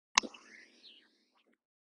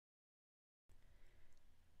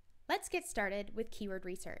Let's get started with keyword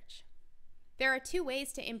research. There are two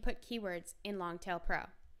ways to input keywords in Longtail Pro.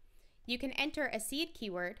 You can enter a seed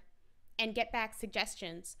keyword and get back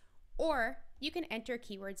suggestions, or you can enter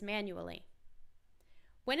keywords manually.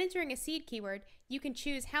 When entering a seed keyword, you can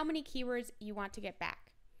choose how many keywords you want to get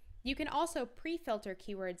back. You can also pre-filter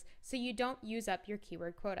keywords so you don't use up your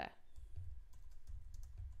keyword quota.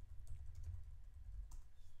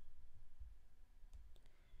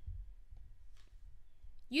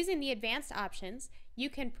 Using the advanced options, you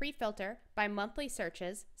can pre-filter by monthly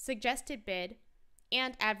searches, suggested bid,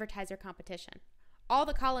 and advertiser competition, all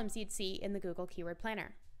the columns you'd see in the Google Keyword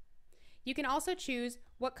Planner. You can also choose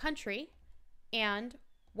what country and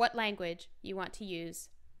what language you want to use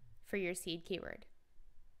for your seed keyword.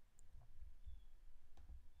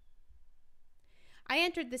 I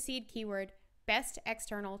entered the seed keyword Best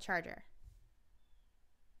External Charger.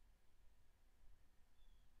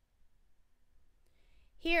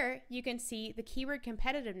 Here you can see the keyword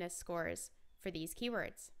competitiveness scores for these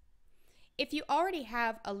keywords. If you already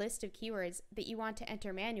have a list of keywords that you want to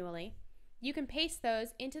enter manually, you can paste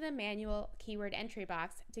those into the manual keyword entry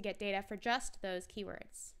box to get data for just those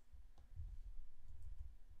keywords.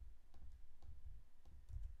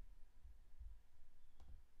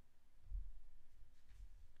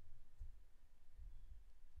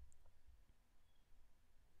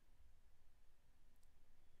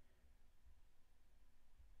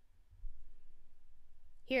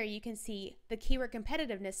 Here you can see the keyword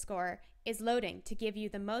competitiveness score is loading to give you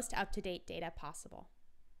the most up-to-date data possible.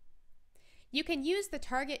 You can use the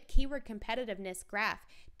target keyword competitiveness graph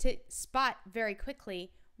to spot very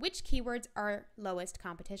quickly which keywords are lowest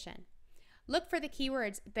competition. Look for the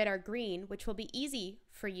keywords that are green, which will be easy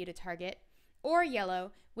for you to target, or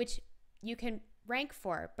yellow, which you can rank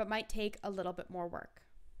for but might take a little bit more work.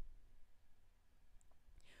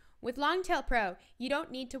 With Longtail Pro, you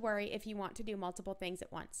don't need to worry if you want to do multiple things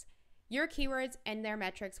at once. Your keywords and their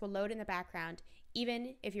metrics will load in the background,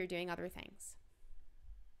 even if you're doing other things.